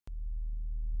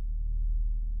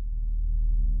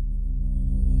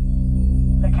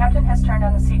turned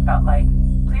on the seatbelt light.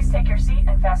 Please take your seat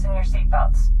and fasten your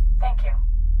seatbelts. Thank you.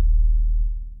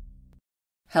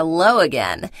 Hello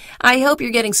again. I hope you're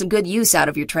getting some good use out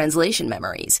of your translation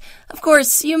memories. Of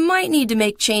course, you might need to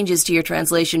make changes to your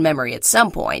translation memory at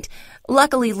some point.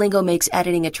 Luckily, Lingo makes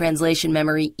editing a translation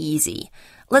memory easy.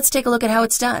 Let's take a look at how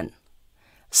it's done.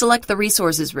 Select the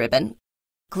Resources ribbon,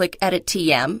 click Edit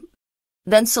TM,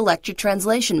 then select your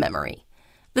translation memory.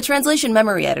 The translation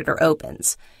memory editor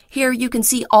opens. Here you can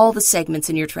see all the segments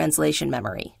in your translation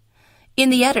memory. In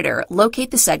the editor,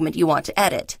 locate the segment you want to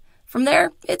edit. From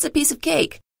there, it's a piece of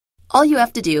cake. All you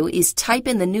have to do is type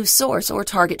in the new source or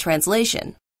target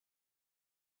translation.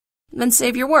 Then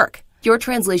save your work. Your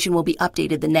translation will be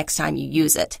updated the next time you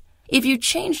use it. If you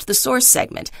changed the source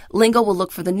segment, Lingo will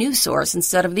look for the new source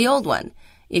instead of the old one.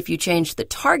 If you change the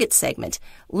target segment,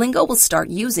 Lingo will start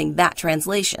using that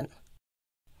translation.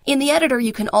 In the editor,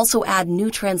 you can also add new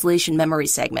translation memory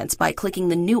segments by clicking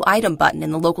the New Item button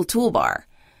in the local toolbar.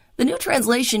 The new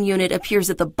translation unit appears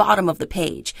at the bottom of the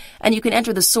page, and you can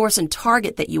enter the source and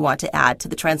target that you want to add to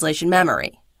the translation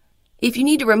memory. If you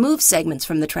need to remove segments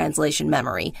from the translation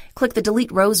memory, click the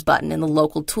Delete Rows button in the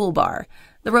local toolbar.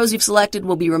 The rows you've selected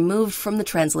will be removed from the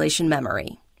translation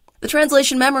memory. The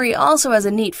translation memory also has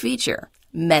a neat feature,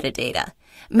 metadata.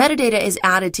 Metadata is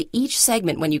added to each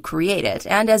segment when you create it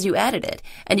and as you edit it,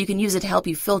 and you can use it to help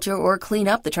you filter or clean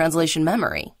up the translation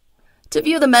memory. To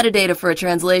view the metadata for a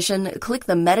translation, click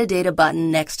the Metadata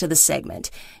button next to the segment.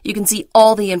 You can see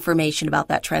all the information about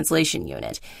that translation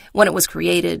unit, when it was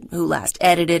created, who last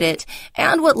edited it,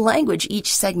 and what language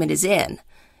each segment is in.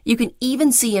 You can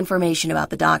even see information about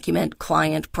the document,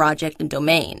 client, project, and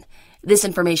domain. This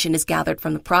information is gathered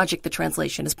from the project the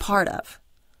translation is part of.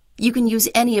 You can use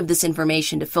any of this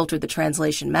information to filter the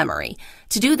translation memory.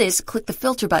 To do this, click the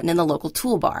Filter button in the local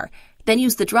toolbar. Then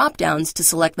use the drop-downs to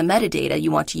select the metadata you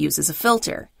want to use as a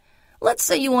filter. Let's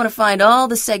say you want to find all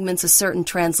the segments a certain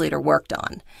translator worked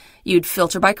on. You'd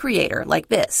filter by creator, like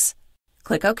this.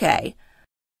 Click OK.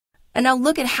 And now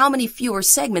look at how many fewer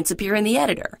segments appear in the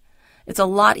editor. It's a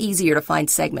lot easier to find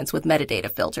segments with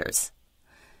metadata filters.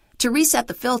 To reset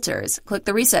the filters, click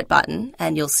the Reset button,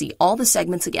 and you'll see all the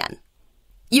segments again.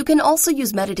 You can also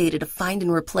use metadata to find and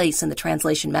replace in the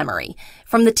translation memory.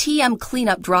 From the TM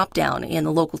Cleanup drop-down in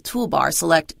the local toolbar,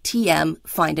 select TM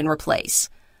Find and Replace.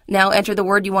 Now enter the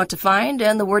word you want to find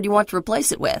and the word you want to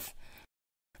replace it with.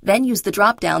 Then use the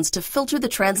drop-downs to filter the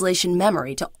translation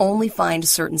memory to only find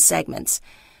certain segments.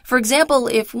 For example,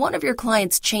 if one of your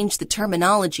clients changed the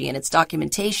terminology in its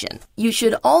documentation, you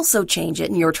should also change it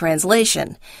in your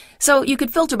translation. So you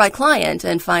could filter by client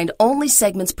and find only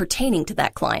segments pertaining to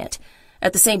that client.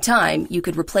 At the same time, you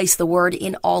could replace the word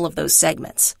in all of those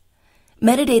segments.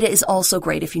 Metadata is also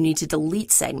great if you need to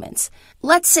delete segments.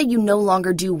 Let's say you no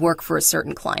longer do work for a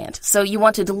certain client, so you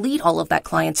want to delete all of that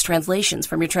client's translations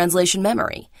from your translation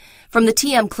memory. From the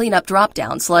TM Cleanup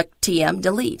dropdown, select TM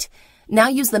Delete. Now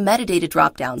use the metadata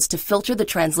dropdowns to filter the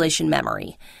translation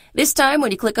memory. This time,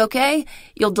 when you click OK,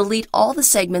 you'll delete all the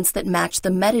segments that match the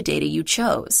metadata you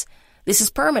chose. This is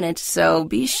permanent, so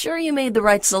be sure you made the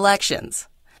right selections.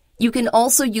 You can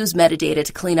also use metadata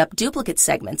to clean up duplicate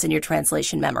segments in your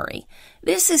translation memory.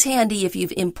 This is handy if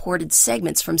you've imported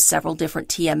segments from several different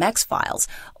TMX files,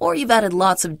 or you've added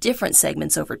lots of different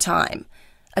segments over time.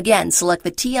 Again, select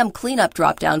the TM Cleanup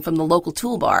dropdown from the local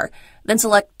toolbar, then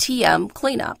select TM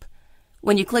Cleanup.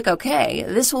 When you click OK,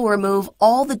 this will remove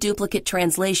all the duplicate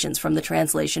translations from the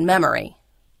translation memory.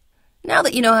 Now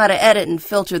that you know how to edit and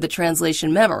filter the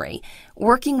translation memory,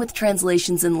 working with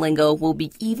translations in Lingo will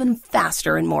be even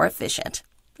faster and more efficient.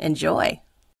 Enjoy!